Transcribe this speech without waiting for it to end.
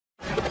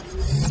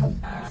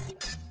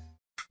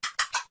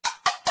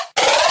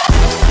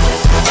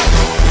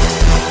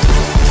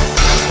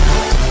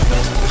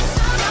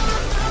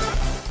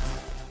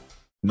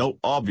No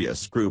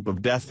obvious group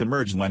of death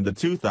emerged when the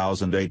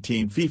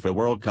 2018 FIFA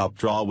World Cup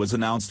draw was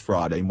announced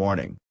Friday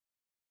morning.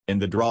 In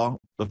the draw,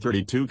 the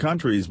 32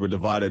 countries were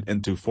divided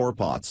into 4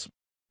 pots.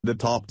 The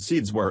top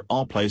seeds were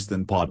all placed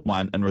in Pot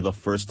 1 and were the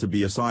first to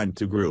be assigned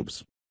to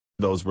groups.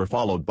 Those were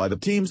followed by the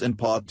teams in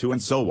Pot 2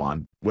 and so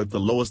on, with the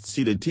lowest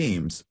seeded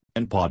teams,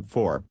 in Pot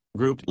 4,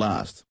 grouped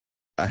last.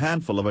 A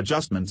handful of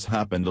adjustments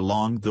happened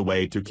along the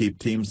way to keep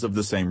teams of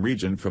the same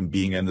region from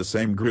being in the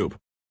same group.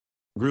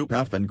 Group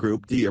F and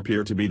Group D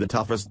appear to be the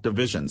toughest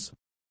divisions.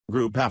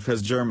 Group F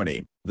has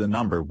Germany, the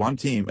number 1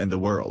 team in the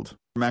world,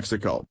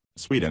 Mexico,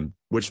 Sweden,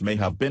 which may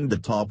have been the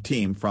top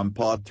team from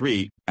Pot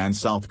 3, and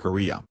South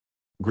Korea.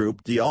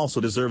 Group D also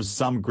deserves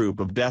some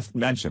group of death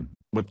mention,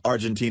 with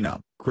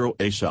Argentina,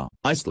 Croatia,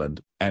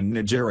 Iceland, and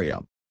Nigeria.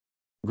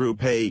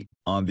 Group A,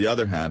 on the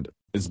other hand,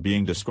 is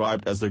being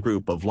described as the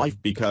group of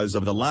life because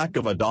of the lack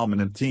of a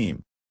dominant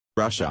team.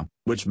 Russia,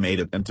 which made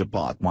it into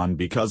Pot 1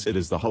 because it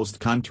is the host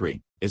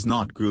country, is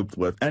not grouped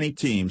with any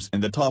teams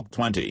in the top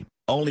 20,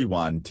 only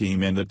 1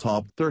 team in the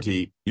top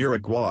 30,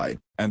 Uruguay,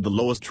 and the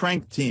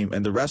lowest-ranked team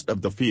in the rest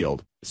of the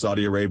field,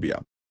 Saudi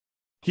Arabia.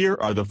 Here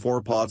are the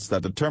 4 pots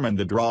that determine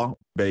the draw,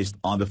 based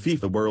on the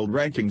FIFA World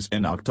Rankings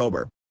in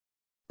October.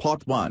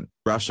 Pot 1,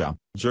 Russia,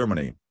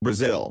 Germany,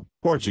 Brazil,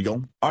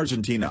 Portugal,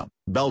 Argentina,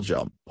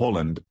 Belgium,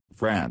 Poland,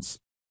 France.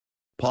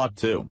 Pot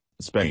 2,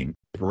 Spain,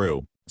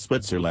 Peru,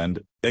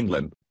 Switzerland,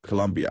 England,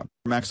 Colombia,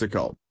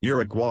 Mexico,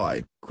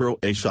 Uruguay,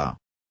 Croatia.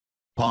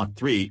 Pot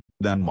 3,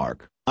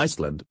 Denmark,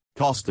 Iceland,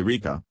 Costa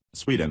Rica,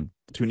 Sweden,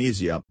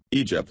 Tunisia,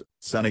 Egypt,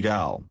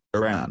 Senegal,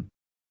 Iran.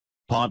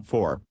 Pot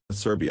 4,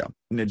 Serbia,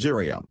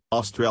 Nigeria,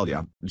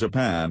 Australia,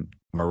 Japan,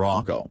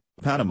 Morocco,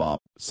 Panama,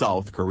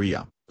 South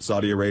Korea,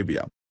 Saudi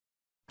Arabia.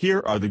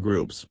 Here are the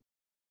groups.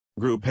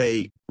 Group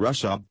A,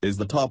 Russia, is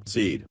the top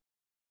seed.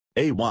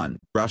 A1,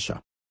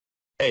 Russia.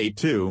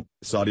 A2,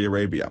 Saudi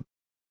Arabia.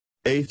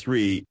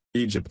 A3,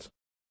 Egypt.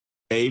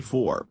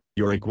 A4,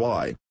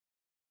 Uruguay.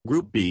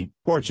 Group B,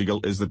 Portugal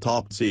is the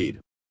top seed.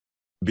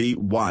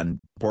 B1,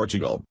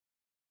 Portugal.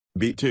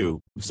 B2,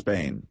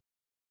 Spain.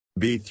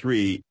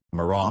 B3,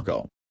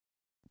 Morocco.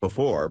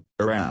 B4,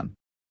 Iran.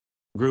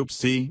 Group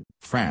C,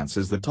 France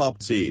is the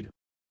top seed.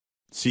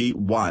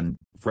 C1,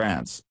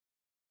 France.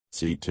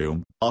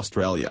 C2,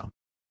 Australia.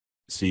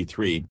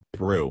 C3,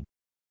 Peru.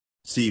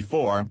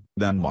 C4,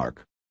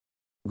 Denmark.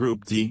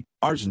 Group D,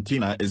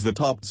 Argentina is the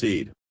top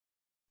seed.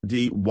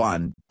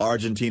 D1,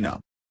 Argentina.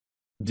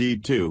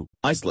 D2,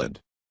 Iceland.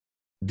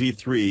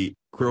 D3,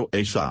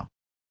 Croatia.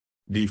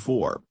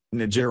 D4,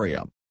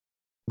 Nigeria.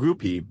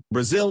 Group E,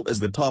 Brazil is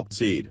the top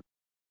seed.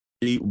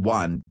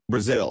 E1,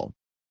 Brazil.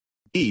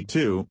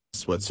 E2,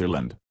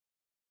 Switzerland.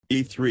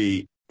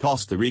 E3,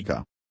 Costa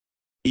Rica.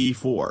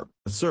 E4,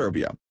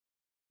 Serbia.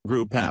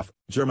 Group F,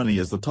 Germany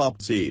is the top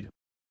seed.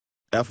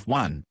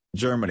 F1,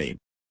 Germany.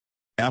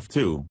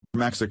 F2,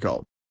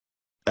 Mexico.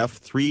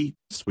 F3,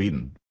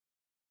 Sweden.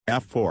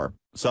 F4,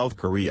 South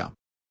Korea.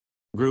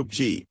 Group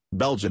G,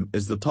 Belgium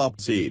is the top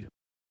seed.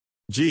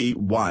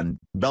 G1,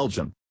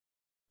 Belgium.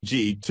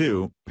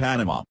 G2,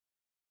 Panama.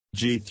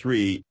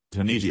 G3,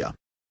 Tunisia.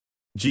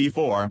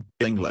 G4,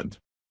 England.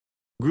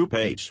 Group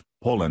H,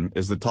 Poland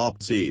is the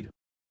top seed.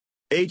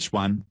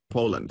 H1,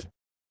 Poland.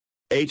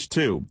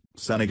 H2,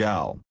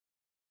 Senegal.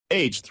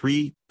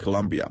 H3,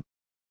 Colombia.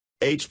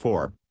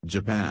 H4,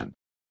 Japan.